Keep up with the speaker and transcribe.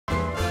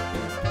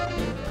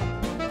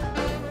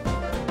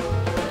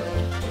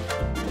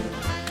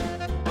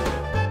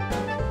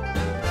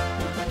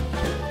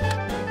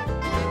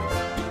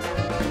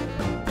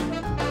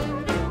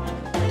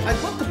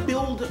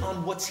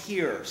what's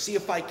here, see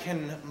if I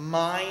can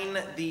mine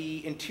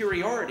the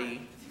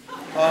interiority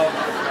of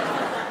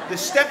the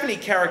Stephanie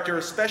character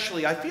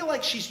especially. I feel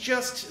like she's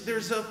just,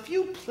 there's a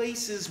few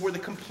places where the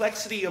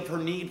complexity of her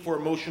need for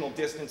emotional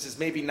distance is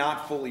maybe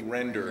not fully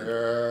rendered.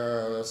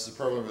 Yeah, that's the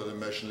problem with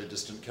emotionally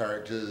distant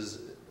characters.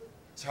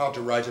 It's hard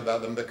to write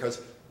about them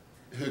because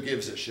who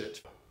gives a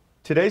shit?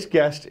 Today's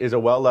guest is a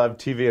well-loved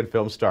TV and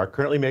film star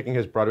currently making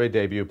his Broadway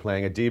debut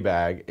playing a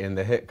D-bag in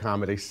the hit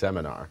comedy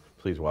Seminar.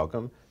 Please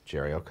welcome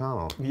Jerry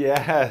O'Connell.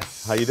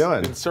 Yes. How you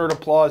doing? Insert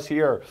applause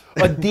here.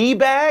 A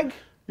D-bag?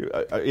 Yeah,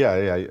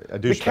 a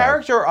douchebag. The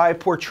character I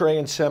portray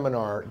in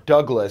Seminar,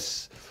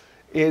 Douglas,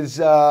 is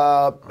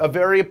a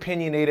very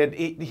opinionated,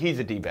 he's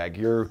a D-bag,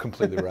 you're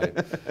completely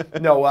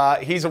right. No,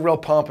 he's a real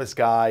pompous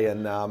guy,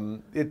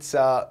 and it's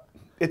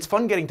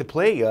fun getting to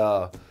play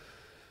a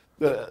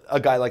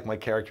guy like my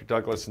character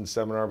Douglas in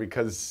Seminar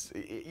because,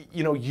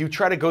 you know, you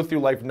try to go through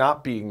life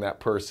not being that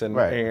person.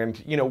 Right.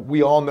 And, you know,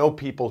 we all know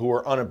people who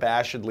are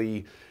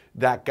unabashedly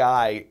that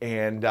guy.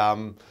 And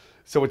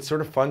so it's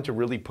sort of fun to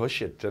really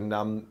push it. And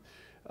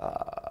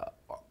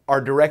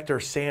our director,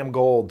 Sam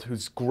Gold,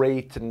 who's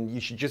great, and you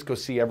should just go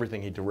see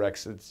everything he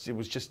directs. It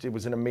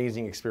was an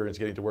amazing experience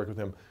getting to work with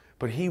him.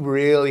 But he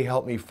really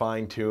helped me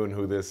fine tune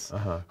who this,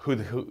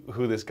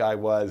 who this guy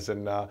was.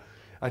 And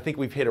I think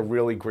we've hit a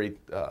really great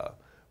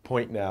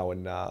point now,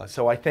 and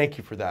so I thank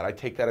you for that. I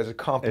take that as a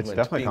compliment. It's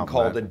definitely being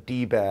called a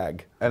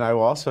D-bag. And I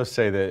will also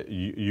say that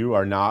you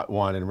are not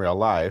one in real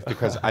life,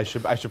 because I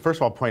should first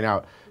of all point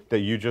out that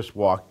you just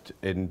walked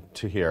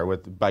into here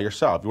by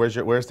yourself.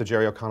 Where's the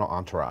Jerry O'Connell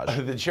entourage?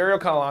 The Jerry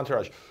O'Connell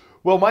entourage.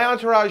 Well, my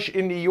entourage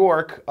in New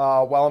York,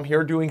 while I'm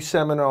here doing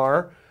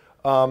Seminar,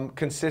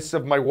 consists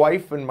of my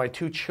wife and my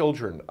 2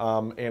 children,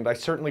 and I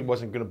certainly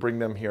wasn't going to bring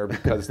them here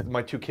because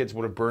my 2 kids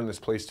would have burned this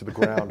place to the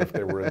ground if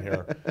they were in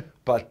here.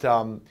 But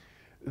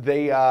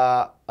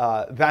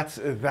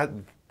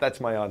that's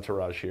my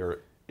entourage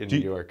here in New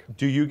York.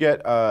 Do you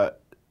get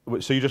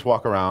so you just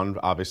walk around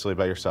obviously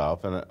by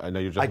yourself, and I know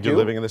you're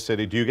living in the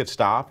city. Do you get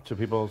stopped? Do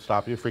people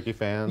stop you, freaky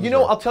fans? You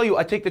know, I'll tell you,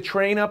 I take the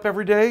train up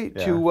every day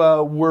to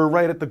we're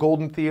right at the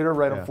Golden Theater,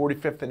 right on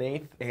 45th and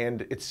 8th,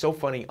 and it's so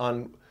funny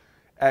on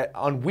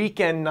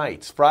weekend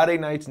nights, Friday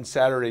nights and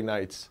Saturday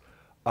nights,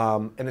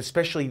 and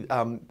especially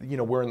you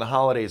know, we're in the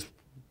holidays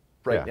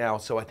right now,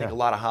 so I think a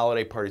lot of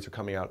holiday parties are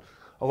coming out.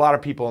 A lot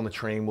of people on the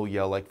train will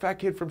yell like "Fat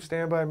Kid from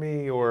Stand By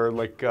Me" or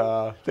like.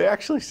 They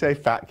actually say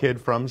 "Fat Kid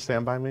from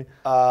Stand By Me."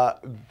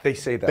 They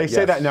say that. They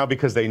say that now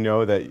because they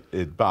know that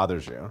it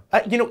bothers you.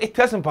 You know, it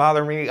doesn't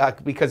bother me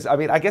because I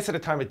mean, I guess at the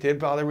time it did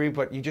bother me,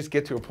 but you just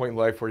get to a point in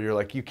life where you're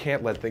like, you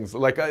can't let things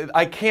like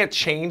I can't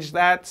change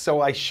that,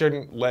 so I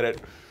shouldn't let it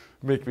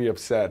make me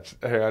upset.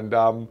 And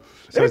so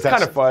it's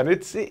kind of fun.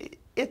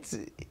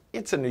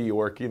 It's a New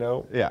York, you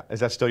know. Yeah. Is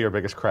that still your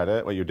biggest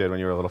credit? What you did when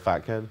you were a little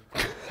fat kid?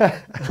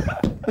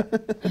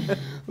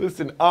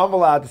 Listen, I'm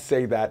allowed to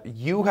say that.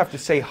 You have to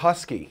say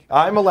husky.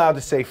 I'm allowed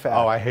to say fat.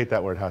 Oh, I hate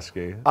that word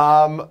husky.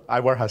 I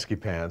wear husky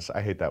pants.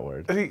 I hate that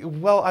word.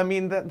 Well, I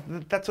mean,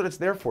 that's what it's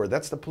there for.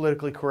 That's the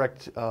politically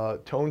correct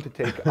tone to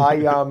take.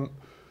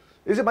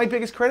 Is it my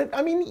biggest credit?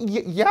 I mean,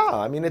 yeah.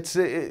 I mean,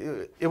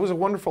 it was a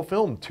wonderful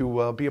film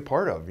to be a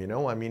part of, you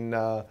know. I mean,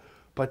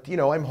 but, you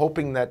know, I'm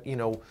hoping that, you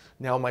know,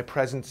 now my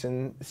presence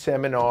in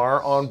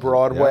Seminar on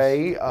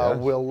Broadway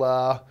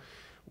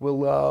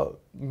will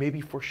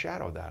maybe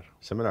foreshadow that.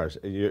 Seminars,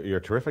 you're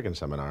terrific in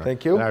Seminar.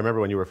 Thank you. And I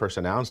remember when you were first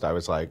announced, I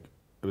was like,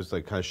 it was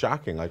like kind of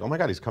shocking. Like, oh my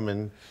God, he's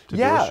coming to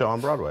do a show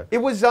on Broadway. It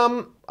was, I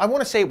want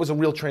to say it was a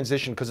real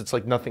transition because it's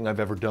like nothing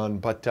I've ever done,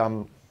 but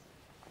the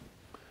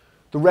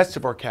rest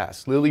of our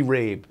cast, Lily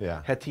Rabe,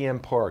 Hettienne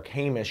Park,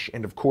 Hamish,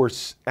 and of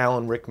course,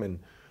 Alan Rickman,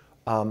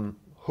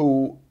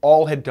 who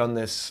all had done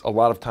this a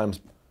lot of times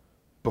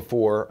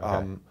before.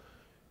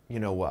 You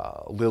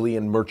know, Lily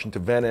in Merchant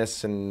of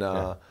Venice and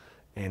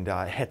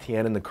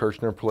Hettienne in the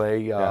Kirchner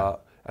play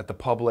at the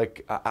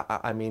Public.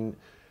 I mean,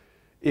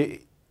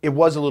 it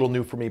was a little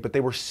new for me, but they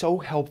were so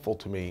helpful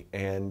to me,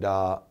 and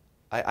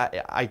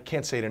I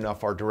can't say it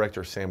enough. Our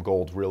director, Sam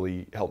Gold,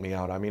 really helped me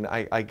out. I mean,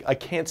 I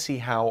can't see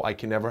how I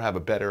can ever have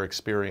a better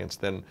experience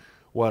than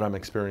what I'm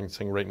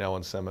experiencing right now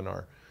in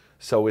Seminar.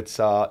 So it's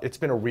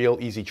been a real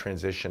easy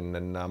transition,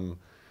 and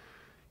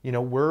you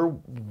know,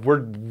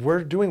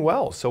 we're doing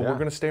well. So we're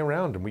going to stay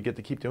around, and we get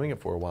to keep doing it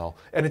for a while.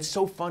 And it's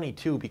so funny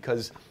too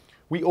because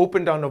we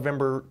opened on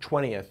November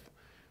 20th,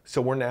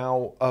 so we're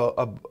now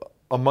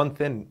a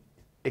month in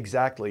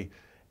exactly,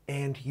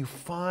 and you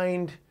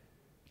find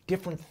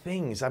different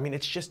things. I mean,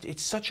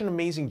 it's such an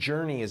amazing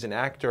journey as an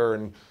actor,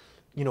 and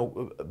you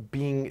know,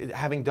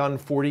 having done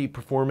 40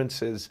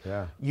 performances,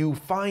 you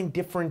find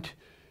different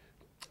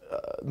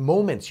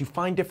moments, you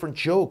find different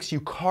jokes, you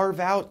carve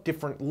out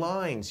different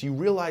lines, you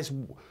realize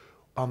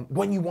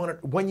when you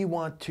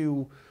want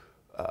to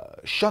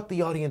shut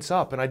the audience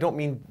up, and I don't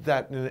mean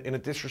that in a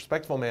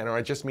disrespectful manner.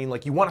 I just mean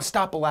like you want to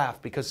stop a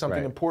laugh because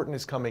something important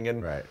is coming.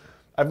 And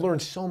I've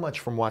learned so much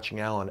from watching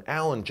Alan.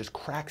 Alan just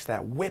cracks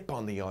that whip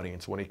on the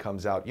audience when he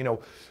comes out, you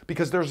know,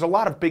 because there's a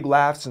lot of big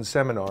laughs in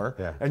Seminar,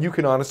 and you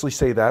can honestly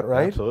say that,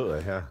 right?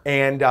 Absolutely, yeah.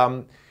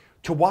 And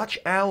to watch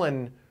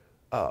Alan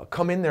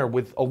come in there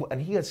with,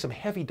 and he has some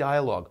heavy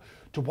dialogue,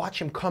 to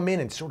watch him come in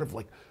and sort of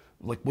like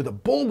with a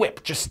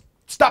bullwhip, just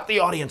stop the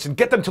audience and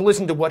get them to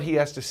listen to what he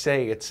has to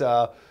say. It's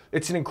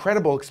an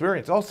incredible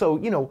experience. Also,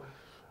 you know,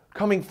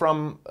 coming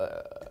from,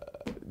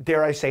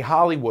 dare I say,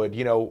 Hollywood,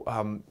 you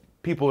know,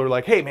 people are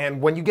like, hey man,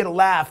 when you get a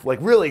laugh, like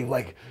really,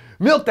 like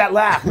milk that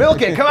laugh,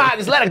 milk it, come on,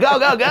 just let it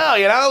go,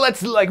 you know,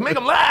 let's like make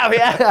them laugh,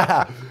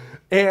 yeah.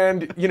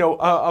 And, you know,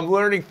 I'm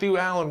learning through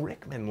Alan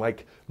Rickman,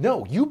 like,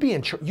 no, you be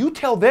in charge. You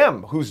tell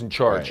them who's in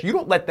charge. Right. You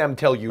don't let them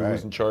tell you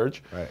who's in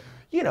charge. Right.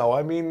 You know,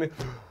 I mean,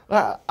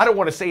 I don't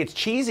want to say it's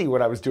cheesy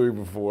what I was doing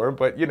before,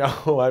 but, you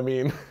know, I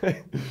mean,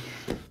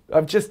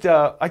 I just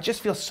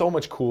feel so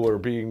much cooler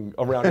being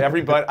around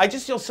everybody. I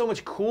just feel so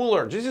much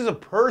cooler, just as a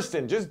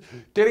person, just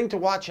getting to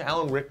watch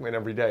Alan Rickman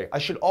every day. I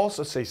should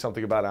also say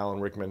something about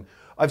Alan Rickman.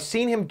 I've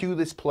seen him do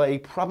this play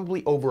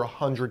probably over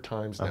 100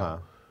 times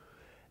now.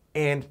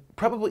 And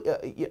probably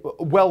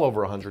well over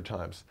 100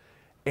 times.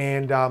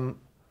 And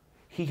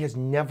he has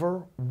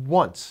never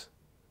once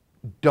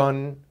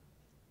done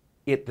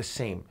it the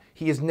same.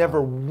 He has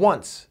never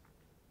once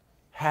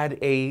had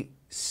a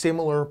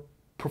similar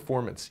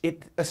performance.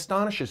 It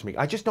astonishes me.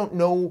 I just don't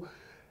know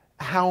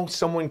how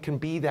someone can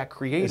be that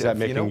creative. Is that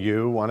making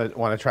you want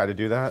to try to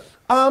do that?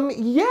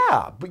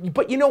 Yeah,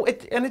 but you know,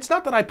 and it's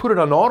not that I put it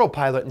on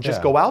autopilot and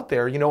just go out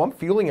there. You know, I'm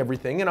feeling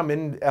everything, and I'm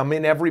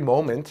in every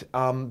moment.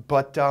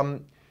 But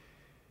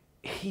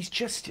he's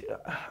just,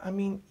 I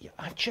mean,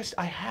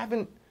 I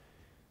haven't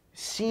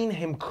seen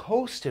him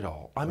coast at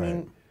all. I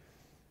mean,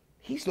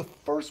 he's the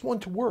first one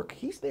to work.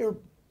 He's there,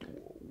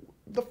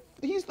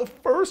 he's the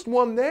first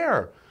one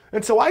there.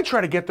 And so I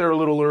try to get there a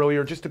little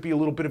earlier just to be a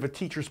little bit of a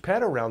teacher's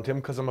pet around him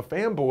because I'm a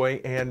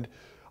fanboy, and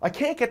I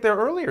can't get there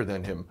earlier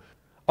than him.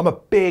 I'm a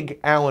big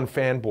Alan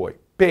fanboy,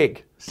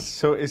 big.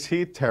 So is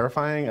he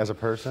terrifying as a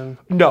person?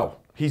 No.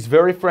 He's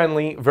very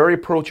friendly, very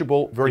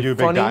approachable, very funny. Are you a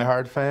big Die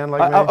Hard fan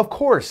like me? Of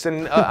course,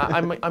 and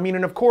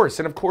of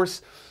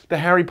course, the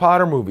Harry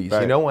Potter movies.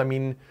 Right. You know, I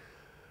mean,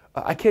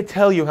 I can't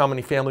tell you how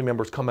many family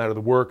members come out of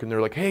the work and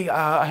they're like, "Hey,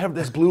 I have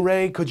this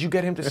Blu-ray. Could you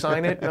get him to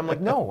sign it?" And I'm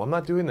like, "No, I'm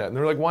not doing that." And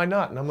they're like, "Why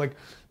not?" And I'm like,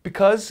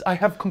 "Because I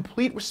have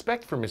complete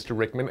respect for Mr.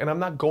 Rickman, and I'm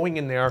not going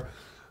in there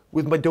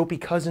with my dopey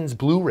cousin's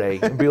Blu-ray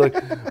and be like,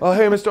 oh,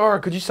 hey, Mr. R,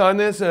 could you sign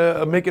this?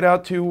 Make it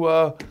out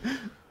to."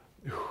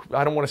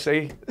 I don't want to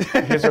say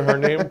his or her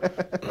name,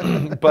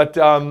 but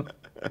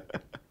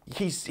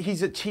he's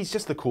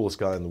just the coolest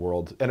guy in the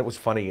world. And it was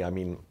funny. I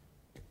mean,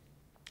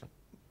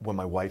 when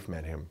my wife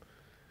met him,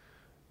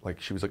 like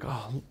she was like,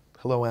 "Oh,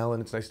 hello,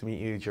 Alan. It's nice to meet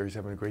you. Jerry's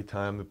having a great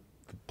time. The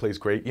play's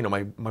great." You know,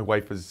 my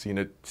wife has seen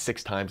it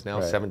 6 times now,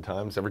 7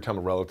 times. Every time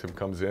a relative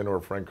comes in or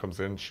a friend comes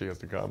in, she has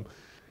to come.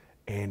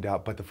 And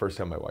but the first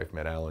time my wife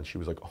met Alan, she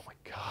was like, "Oh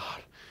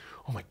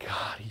my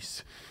God,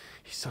 he's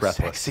so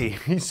sexy.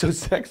 He's so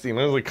sexy." And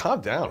I was like,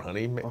 "Calm down,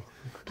 honey,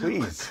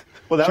 please."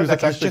 Well,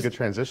 that's actually a good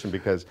transition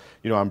because,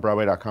 you know, on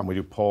Broadway.com we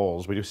do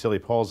polls, we do silly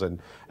polls, and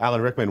Alan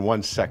Rickman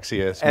won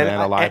sexiest man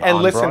alive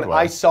on listen, Broadway.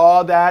 I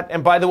saw that,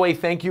 and by the way,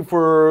 thank you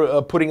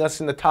for putting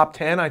us in the top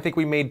 10. I think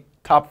we made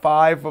top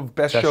 5 of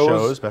best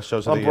shows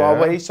on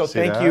Broadway. So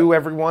thank you,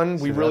 everyone.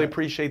 We really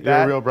appreciate that.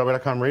 You're a real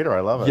Broadway.com reader.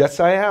 I love it. Yes,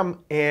 I am,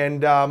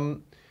 and.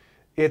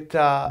 Did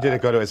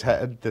it go to his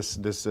head, this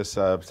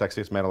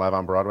sexiest man alive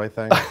on Broadway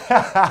thing?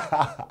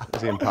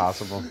 Is he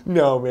impossible?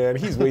 No, man,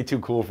 he's way too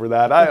cool for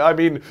that. I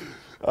mean,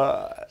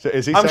 so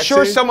is he I'm sexy?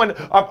 sure someone,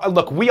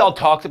 look, we all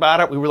talked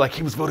about it. We were like,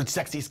 he was voted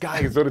sexiest guy,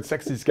 he was voted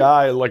sexiest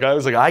guy. Like, I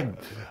was like,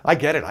 I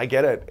get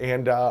it.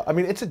 And I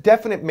mean, it's a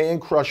definite man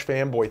crush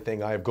fanboy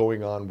thing I have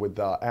going on with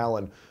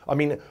Alan. I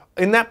mean,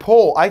 in that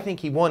poll, I think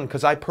he won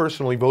because I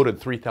personally voted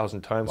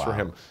 3,000 times for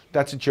him.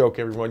 That's a joke,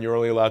 everyone. You're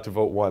only allowed to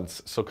vote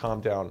once, so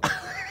calm down.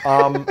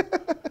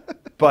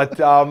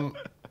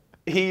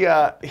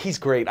 He's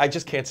great. I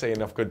just can't say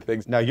enough good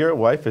things. Now, your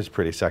wife is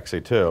pretty sexy,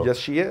 too. Yes,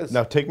 she is.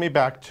 Now, take me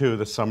back to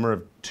the summer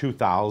of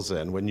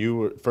 2000 when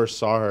you first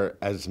saw her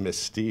as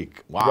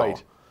Mystique. Wow.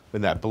 Right.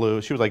 In that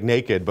blue. She was like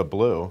naked, but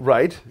blue.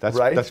 Right.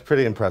 That's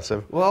pretty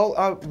impressive.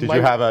 Well, did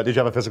you have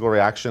a physical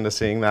reaction to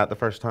seeing that the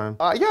first time?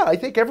 Yeah, I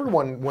think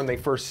everyone, when they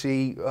first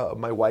see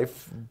my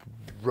wife,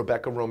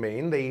 Rebecca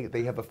Romijn,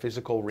 they have a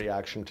physical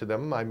reaction to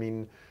them. I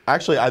mean,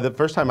 actually, the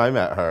first time I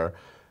met her,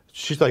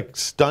 she's like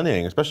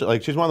stunning. Especially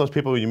like she's one of those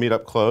people you meet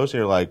up close and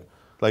you're like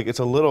it's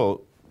a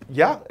little.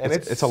 Yeah, and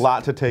it's a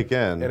lot to take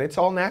in. And it's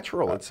all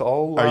natural. It's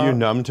all. Are you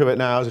numb to it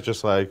now? Is it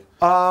just like?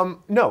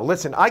 No,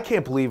 listen, I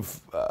can't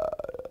believe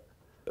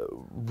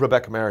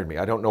Rebecca married me.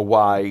 I don't know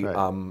why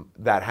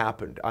that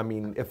happened. I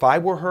mean, if I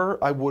were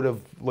her, I would have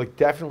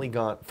definitely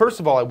gone.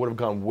 First of all, I would have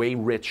gone way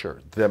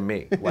richer than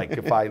me. Like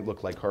if I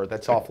look like her,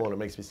 that's awful and it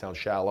makes me sound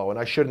shallow. And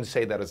I shouldn't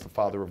say that as the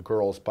father of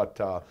girls, but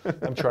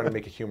I'm trying to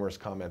make a humorous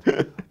comment.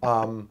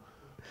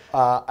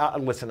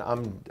 Listen,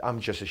 I'm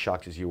just as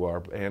shocked as you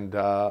are,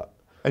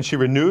 and she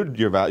renewed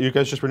your vow. You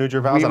guys just renewed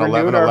your vows on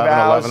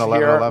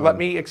 11/11/11/11. Let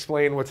me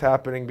explain what's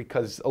happening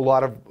because a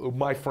lot of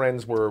my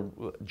friends were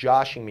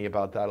joshing me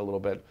about that a little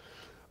bit.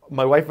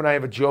 my wife and I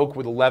have a joke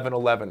with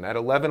 11:11. At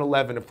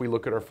 11:11, if we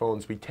look at our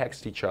phones, we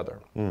text each other.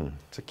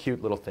 It's a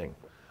cute little thing.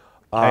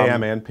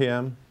 AM and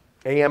PM?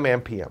 AM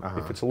and PM.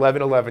 If it's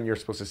 11:11, you're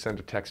supposed to send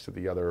a text to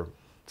the other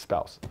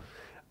spouse.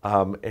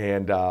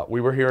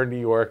 We were here in New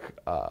York.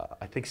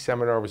 I think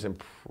seminar was in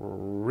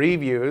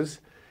previews,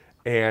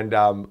 and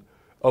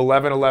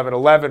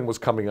 11:11:11 was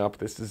coming up.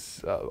 This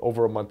is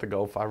over a month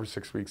ago, 5 or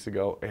 6 weeks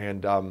ago,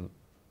 and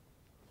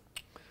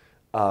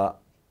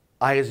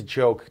I, as a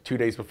joke, 2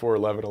 days before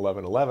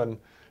 11:11:11,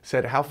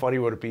 said, how funny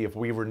would it be if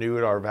we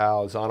renewed our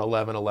vows on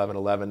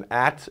 11:11:11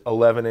 at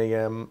 11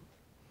 a.m.,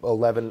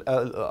 11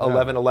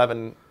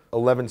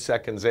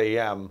 seconds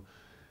a.m.,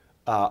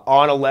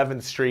 on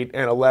 11th Street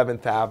and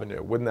 11th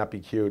Avenue. Wouldn't that be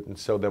cute? And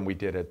so then we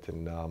did it.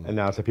 And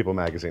now it's a People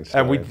magazine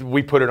story. And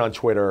we put it on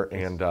Twitter,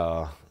 and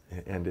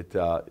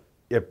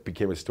it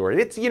became a story.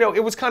 It's, you know,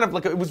 it was kind of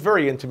like, it was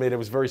very intimate. It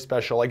was very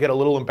special. I get a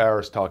little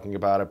embarrassed talking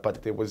about it,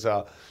 but it was,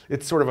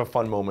 it's sort of a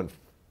fun moment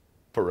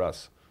for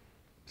us.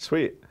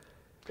 Sweet.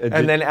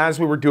 And then as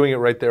we were doing it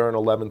right there on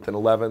 11th and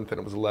 11th, and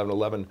it was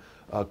 11:11,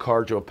 a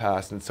car drove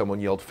past and someone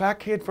yelled, "Fat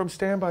kid from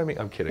Stand By Me."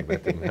 I'm kidding,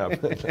 that didn't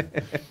happen.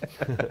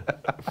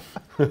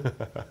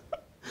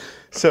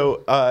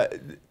 So I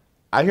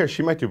hear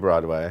she might do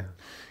Broadway.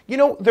 You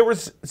know, there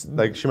was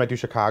like she might do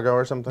Chicago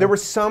or something. There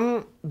was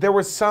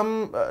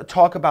some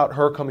talk about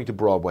her coming to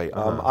Broadway.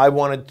 I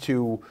wanted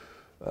to,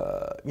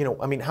 you know,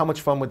 I mean, how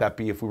much fun would that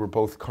be if we were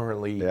both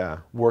currently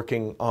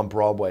working on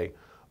Broadway?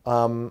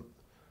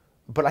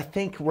 But I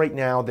think right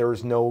now there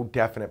is no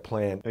definite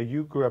plan. Now,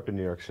 you grew up in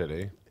New York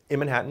City. In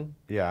Manhattan.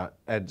 Yeah,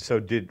 and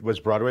so was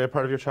Broadway a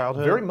part of your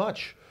childhood? Very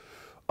much.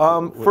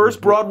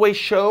 First Broadway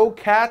show,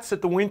 Cats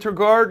at the Winter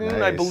Garden.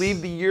 Nice. I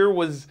believe the year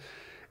was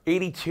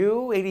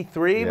 82,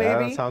 83 maybe. Yeah,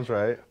 that sounds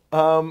right.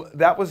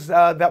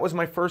 That was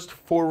my first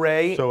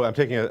foray. So I'm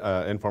taking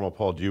an informal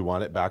poll. Do you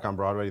want it back on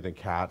Broadway? Do you think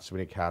Cats, we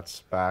need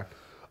Cats back?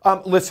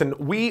 Listen,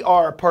 we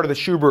are part of the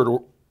Schubert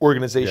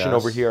organization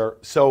over here.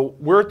 So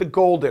we're at the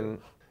Golden.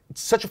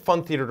 It's such a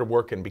fun theater to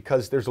work in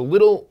because there's a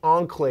little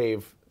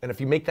enclave, and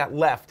if you make that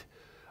left,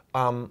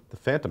 the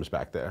Phantom's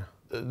back there.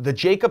 The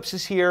Jacobs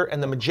is here,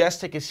 and the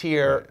Majestic is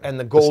here, and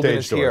the Golden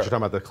is here. You're talking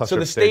about the cluster so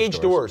the of stage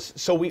doors.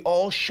 So we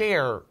all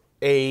share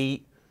an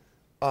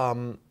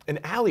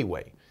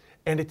alleyway,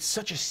 and it's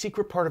such a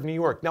secret part of New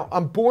York. Now,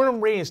 I'm born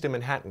and raised in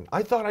Manhattan.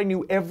 I thought I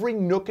knew every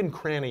nook and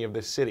cranny of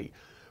this city,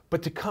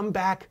 but to come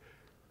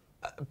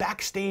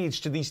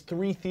backstage to these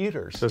 3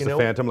 theaters. So is the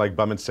Phantom like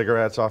bumming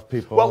cigarettes off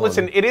people? Well,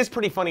 listen, it is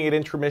pretty funny at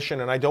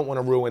intermission, and I don't want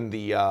to ruin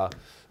the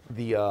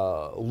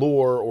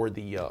lore or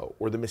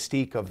the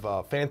mystique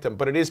of Phantom,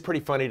 but it is pretty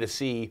funny to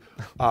see,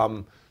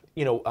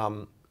 you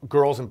know,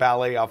 girls in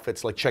ballet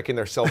outfits like checking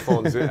their cell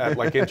phones at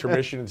like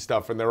intermission and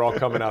stuff, and they're all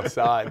coming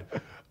outside.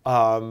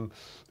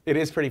 It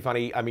is pretty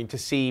funny. I mean, to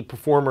see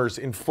performers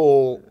in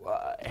full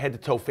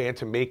head-to-toe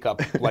Phantom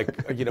makeup, like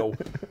you know,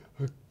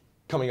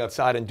 coming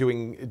outside and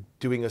doing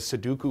a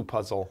Sudoku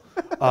puzzle,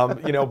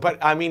 you know. But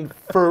I mean,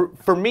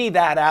 for me,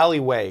 that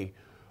alleyway.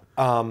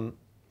 I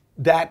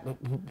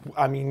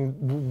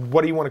mean,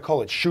 what do you want to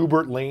call it?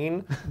 Schubert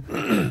Lane?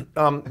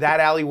 That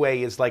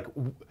alleyway is like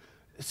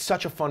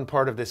such a fun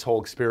part of this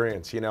whole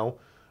experience, you know?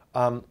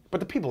 But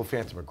the people of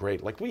Phantom are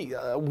great. Like,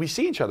 we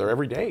see each other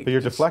every day. But you're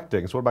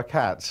deflecting, so what about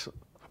Cats?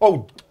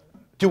 Oh,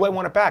 do I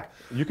want it back?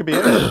 You could be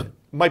in it.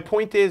 My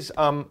point is,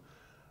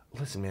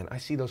 listen, man, I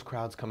see those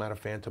crowds come out of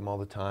Phantom all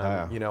the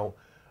time, you know?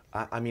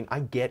 I mean,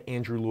 I get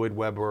Andrew Lloyd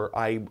Webber.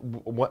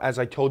 As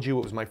I told you,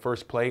 it was my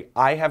first play.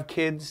 I have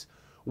kids.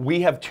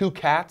 We have 2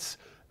 cats.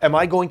 Am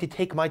I going to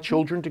take my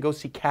children to go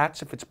see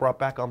Cats if it's brought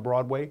back on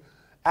Broadway?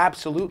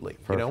 Absolutely.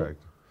 Perfect. You know?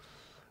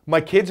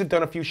 My kids have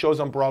done a few shows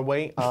on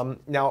Broadway.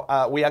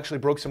 Now, we actually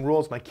broke some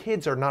rules. My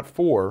kids are not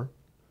 4,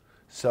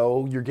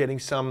 so you're getting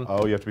some...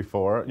 Oh, you have to be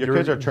 4? Your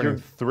kids are turning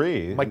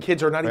 3. My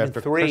kids are not even 3.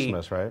 After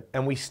Christmas, right?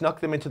 And we snuck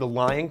them into The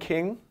Lion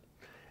King,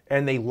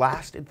 and they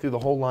lasted through the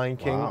whole Lion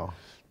King. Wow.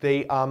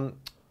 They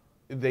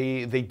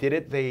did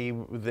it.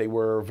 They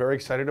were very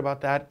excited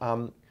about that.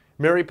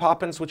 Mary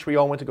Poppins, which we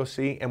all went to go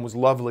see, and was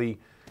lovely.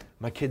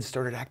 My kids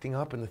started acting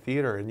up in the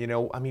theater, and you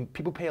know, I mean,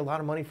 people pay a lot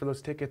of money for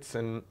those tickets,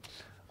 and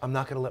I'm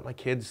not going to let my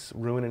kids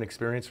ruin an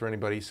experience for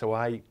anybody. So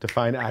I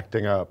define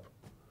acting up.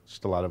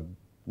 Just a lot of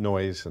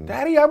noise and.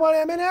 Daddy, I want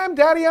M&M.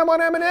 Daddy, I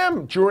want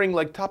M&M. During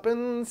like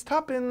Tuppence.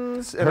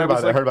 And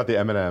I heard about the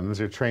M&Ms.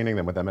 You're training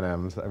them with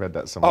M&Ms. I read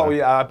that somewhere. Oh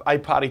yeah, I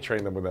potty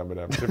train them with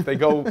M&Ms. If they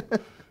go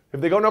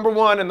number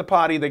 1 in the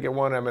potty, they get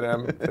 1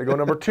 M&M. If they go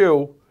number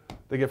 2,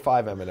 they get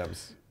 5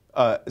 M&Ms.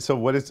 So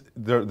what is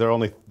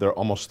they're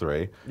almost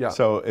 3. Yeah.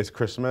 So it's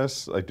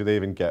Christmas. Like, do they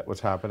even get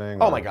what's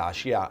happening? Oh my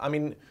gosh, yeah. I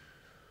mean,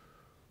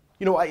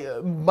 you know,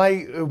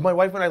 my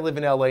wife and I live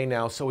in LA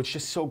now, so it's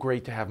just so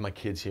great to have my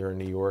kids here in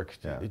New York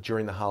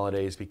during the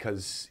holidays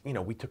because you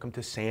know we took them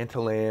to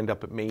Santaland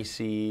up at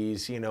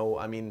Macy's. You know,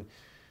 I mean,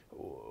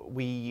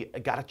 we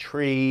got a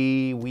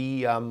tree.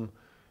 We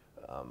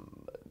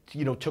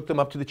you know took them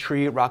up to the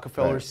tree at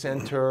Rockefeller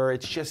Center.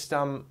 It's just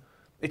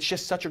it's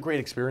just such a great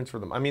experience for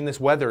them. I mean, this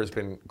weather has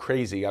been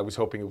crazy. I was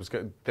hoping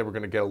they were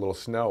going to get a little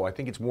snow. I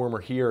think it's warmer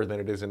here than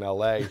it is in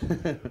LA,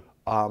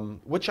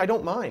 which I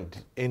don't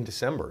mind in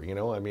December. You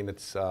know, I mean,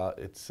 it's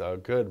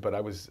good. But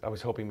I was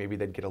hoping maybe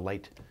they'd get a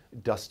light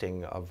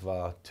dusting of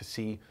to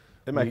see.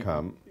 It might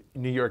come.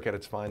 New York at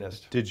its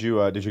finest. Did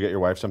you get your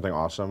wife something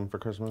awesome for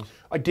Christmas?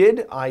 I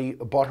did. I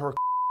bought her.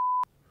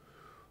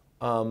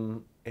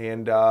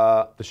 And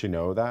does she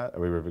know that?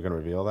 Are we going to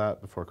reveal that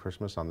before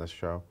Christmas on this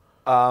show?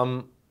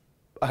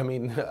 I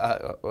mean,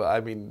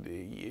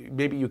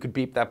 maybe you could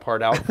beep that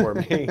part out for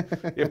me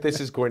if this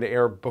is going to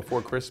air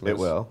before Christmas. It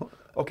will.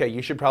 Okay,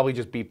 you should probably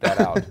just beep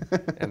that out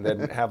and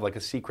then have like a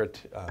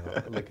secret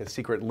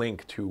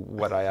link to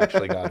what I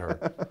actually got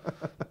her.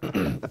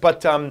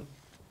 But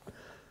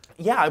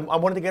yeah, I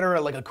wanted to get her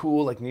like a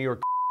cool like New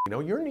York. You know,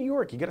 you're in New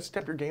York. You got to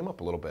step your game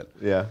up a little bit.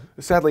 Yeah.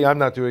 Sadly, I'm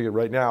not doing it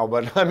right now,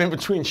 but I'm in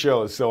between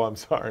shows, so I'm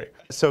sorry.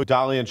 So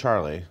Dolly and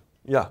Charlie.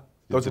 Yeah,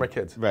 those are my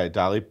kids. Right,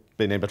 Dolly,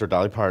 they named after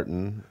Dolly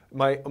Parton.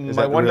 My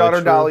one daughter,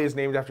 Dolly, is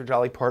named after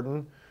Dolly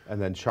Parton. And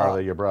then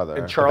Charlie, your brother.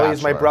 And Charlie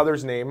is my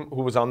brother's name,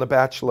 who was on The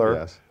Bachelor.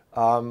 Yes.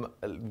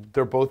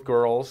 They're both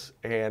girls,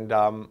 and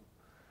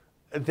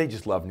they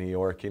just love New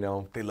York, you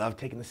know. They love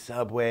taking the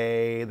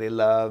subway. They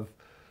love...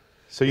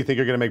 So you think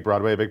you're going to make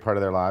Broadway a big part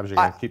of their lives? You're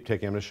going to keep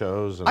taking them to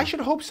shows? I should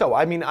hope so.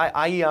 I mean,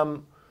 I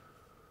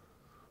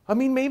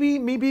mean, maybe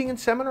me being in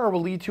seminar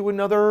will lead to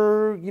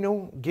another, you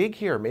know, gig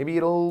here. Maybe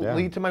it'll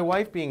lead to my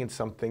wife being in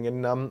something.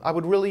 And I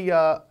would really,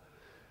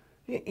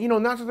 you know,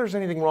 not that there's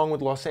anything wrong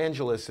with Los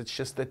Angeles. It's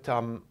just that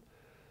I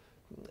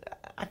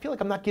feel like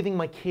I'm not giving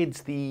my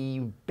kids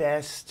the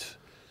best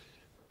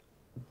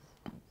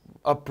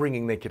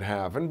upbringing they could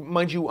have. And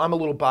mind you, I'm a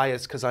little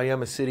biased because I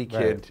am a city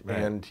kid. Right.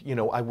 And, you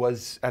know, I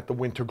was at the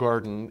Winter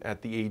Garden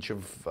at the age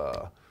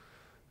of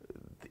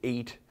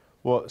 8.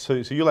 Well, so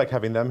you like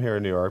having them here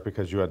in New York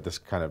because you had this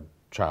kind of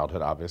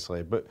childhood,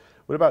 obviously. But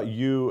what about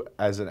you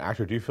as an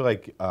actor? Do you feel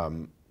like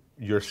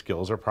your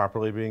skills are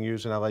properly being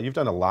used in LA? You've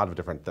done a lot of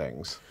different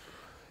things.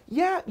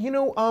 Yeah, you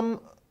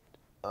know,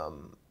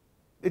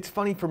 it's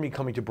funny for me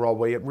coming to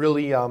Broadway. It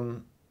really,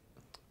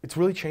 it's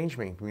really changed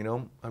me, you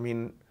know? I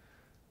mean,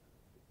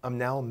 I'm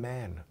now a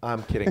man.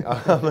 I'm kidding.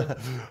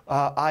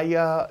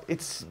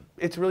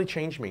 It's really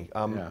changed me.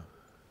 Yeah.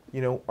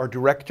 You know, our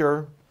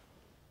director,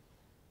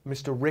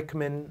 Mr.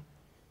 Rickman,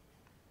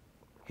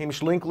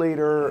 Hamish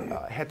Linklater,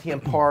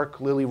 Hettienne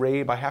Park, Lily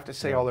Rabe. I have to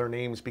say all their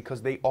names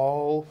because they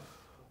all,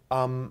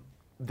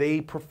 they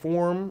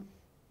perform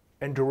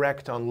and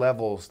direct on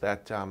levels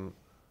that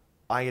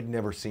I had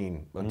never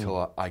seen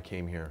until I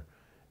came here.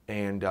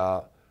 And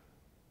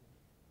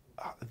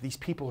these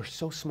people are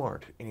so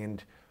smart,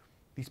 and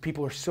these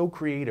people are so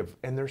creative,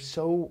 and they're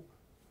so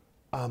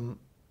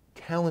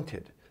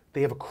talented.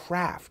 They have a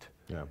craft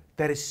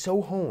that is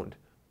so honed.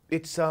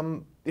 It's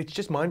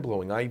just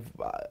mind-blowing.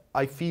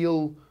 I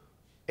feel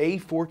A,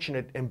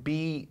 fortunate, and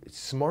B,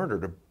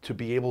 smarter to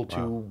be able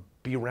to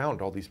be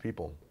around all these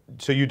people.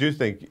 So you do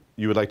think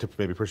you would like to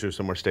maybe pursue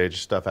some more stage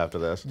stuff after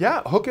this?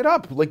 Yeah, hook it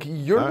up. Like,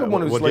 you're the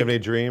one who's do you have any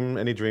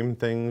dream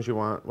things you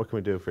want? What can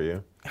we do for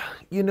you?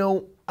 You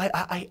know,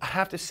 I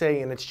have to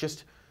say, and it's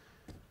just,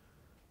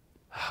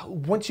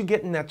 once you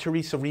get in that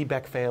Theresa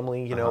Rebeck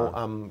family, you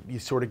know, you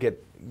sort of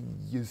get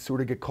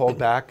called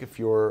back if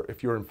you're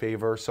in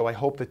favor. So I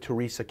hope that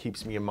Theresa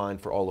keeps me in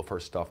mind for all of her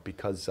stuff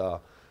because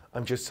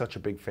I'm just such a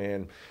big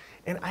fan.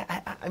 And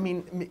I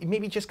mean,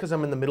 maybe just because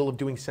I'm in the middle of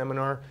doing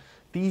seminar,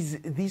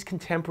 these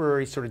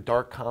contemporary sort of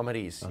dark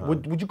comedies.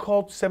 Would you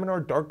call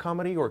seminar dark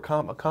comedy or a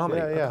comedy?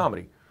 Yeah. A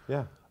comedy.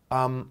 Yeah.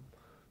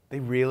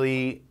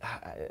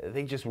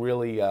 They just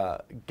really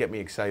get me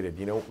excited.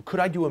 You know,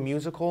 could I do a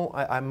musical?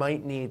 I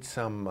might need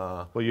some.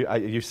 Well,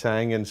 you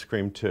sang in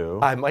Scream 2.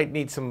 I might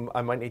need some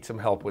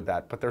help with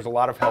that. But there's a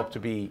lot of help to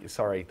be.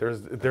 Sorry,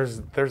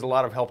 there's a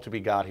lot of help to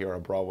be got here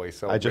on Broadway.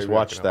 So I just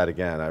watched that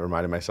again. I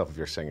reminded myself of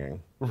your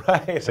singing.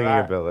 Right. Singing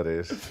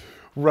abilities.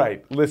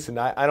 Right. Listen,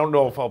 I don't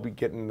know if I'll be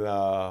getting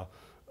a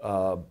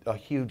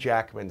Hugh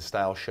Jackman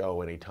style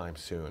show anytime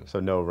soon. So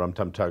no Rum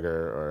Tum Tugger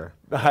or.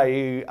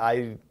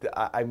 I'm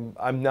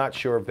not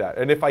sure of that.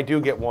 And if I do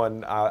get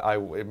one,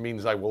 it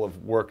means I will have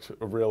worked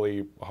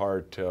really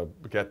hard to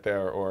get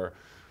there, or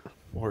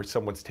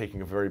someone's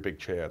taking a very big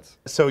chance.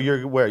 So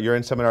you're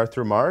in seminar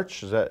through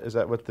March? Is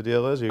that what the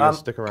deal is? Are you gonna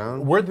stick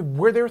around?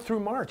 We're there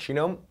through March, you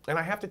know. And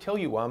I have to tell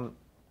you, I'm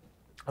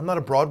not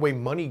a Broadway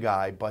money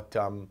guy, but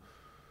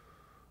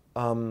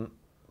the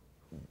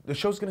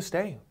show's gonna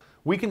stay.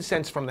 We can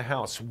sense from the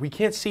house. We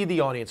can't see the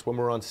audience when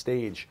we're on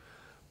stage,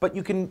 but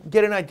you can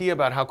get an idea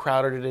about how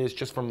crowded it is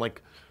just from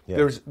like,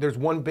 there's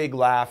one big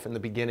laugh in the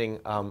beginning.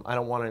 I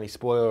don't want any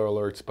spoiler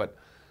alerts, but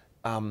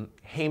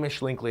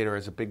Hamish Linklater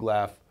has a big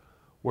laugh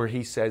where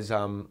he says, I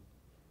don't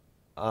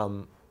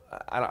want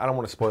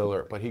to spoil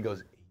it, but he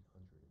goes,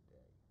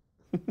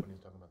 800 a day, when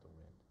he's talking about the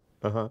rent.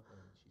 And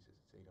she says,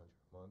 it's 800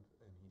 a month,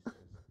 and he says,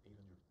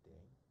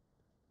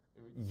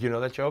 800 a day. You know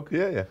that joke?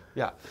 Yeah.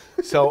 Yeah.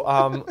 So,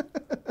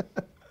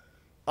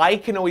 I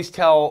can always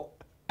tell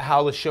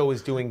how the show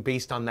is doing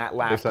based on that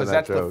laugh, because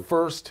that's the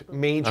first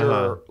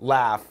major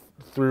laugh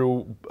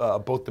through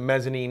both the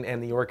mezzanine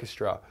and the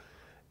orchestra.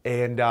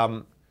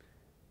 And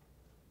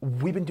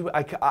we've been doing,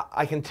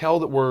 I can tell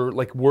that we're,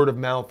 like, word of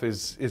mouth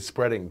is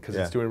spreading because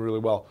it's doing really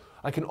well.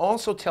 I can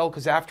also tell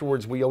because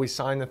afterwards we always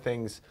sign the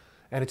things,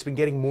 and it's been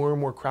getting more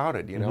and more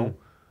crowded, you know?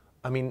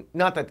 I mean,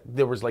 not that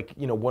there was, like,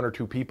 you know, 1 or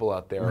 2 people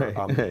out there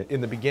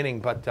in the beginning,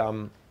 but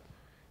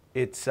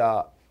it's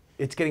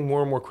getting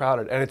more and more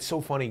crowded. And it's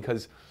so funny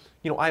because,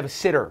 you know, I have a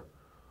sitter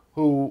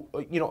who,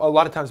 you know, a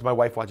lot of times my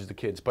wife watches the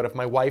kids, but if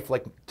my wife,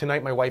 like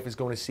tonight my wife is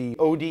going to see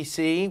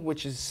ODC,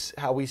 which is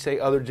how we say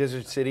other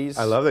desert cities.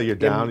 I love that you're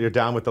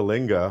down with the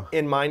lingo.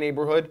 In my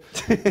neighborhood.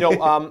 You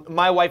know,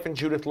 my wife and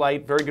Judith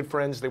Light, very good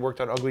friends, they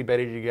worked on Ugly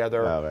Betty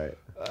together. Oh,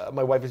 right.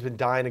 My wife has been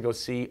dying to go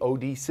see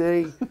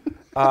ODC,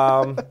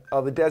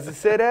 of the Desert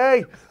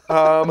City.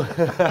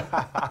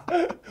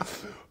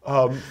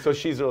 So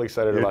she's really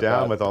excited about that. You're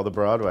down with all the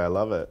Broadway, I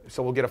love it.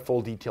 So we'll get a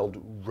full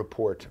detailed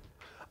report.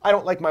 I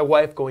don't like my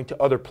wife going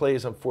to other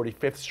plays on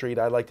 45th Street.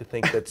 I like to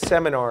think that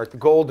Seminar at the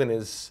Golden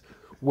is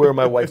where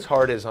my wife's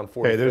heart is on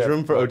 45th. Hey, there's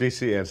room for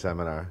ODC and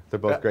Seminar. They're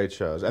both great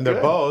shows. And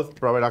they're both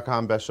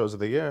Broadway.com best shows of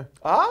the year.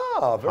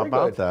 Ah, very good.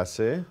 How about that,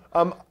 see?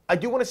 I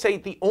do want to say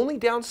the only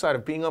downside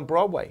of being on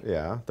Broadway.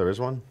 Yeah, there is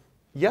one?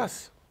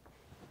 Yes.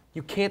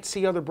 You can't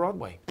see other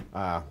Broadway.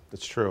 Ah,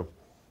 that's true.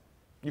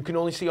 You can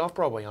only see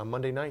off-Broadway on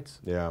Monday nights.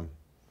 Yeah.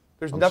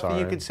 There's nothing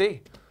you can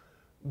see.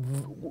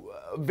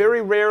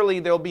 Very rarely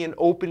there'll be an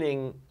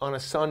opening on a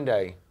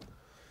Sunday,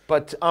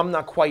 but I'm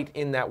not quite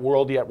in that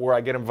world yet where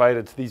I get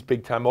invited to these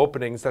big-time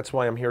openings. That's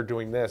why I'm here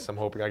doing this. I'm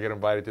hoping I get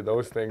invited to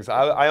those things.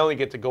 I only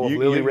get to go if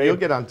Lily Rabe. You'll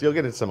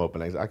get into some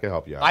openings. I can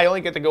help you out. I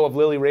only get to go if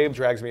Lily Rabe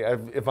drags me.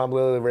 If I'm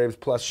Lily Rabe's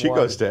 +1. She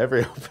goes to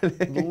every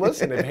opening.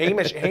 Listen, if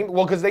Hamish,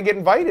 well, because they get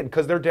invited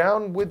because they're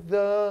down with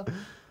the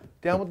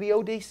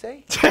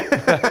ODC.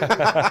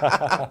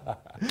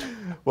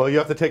 Well, you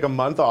have to take a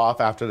month off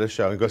after the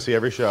show and go see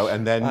every show,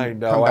 and then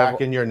come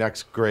back in your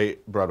next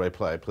great Broadway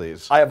play,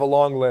 please. I have a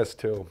long list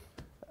too.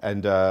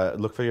 And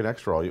look for your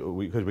next role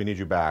because we need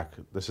you back.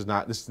 This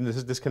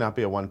cannot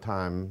be a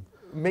one-time.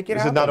 Make it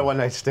happen. This is not a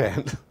one-night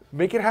stand.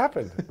 Make it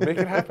happen. Make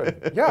it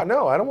happen. Yeah,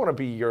 no, I don't want to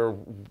be your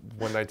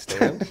one-night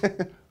stand.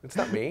 It's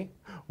not me.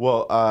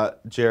 Well,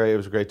 Jerry, it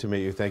was great to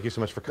meet you. Thank you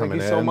so much for coming in.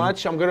 Thank you so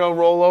much. I'm gonna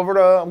roll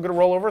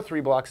over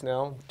 3 blocks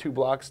now, 2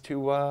 blocks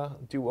to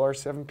do our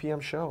 7 p.m.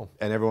 show.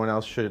 And everyone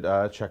else should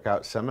check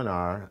out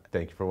Seminar.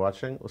 Thank you for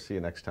watching. We'll see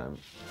you next time.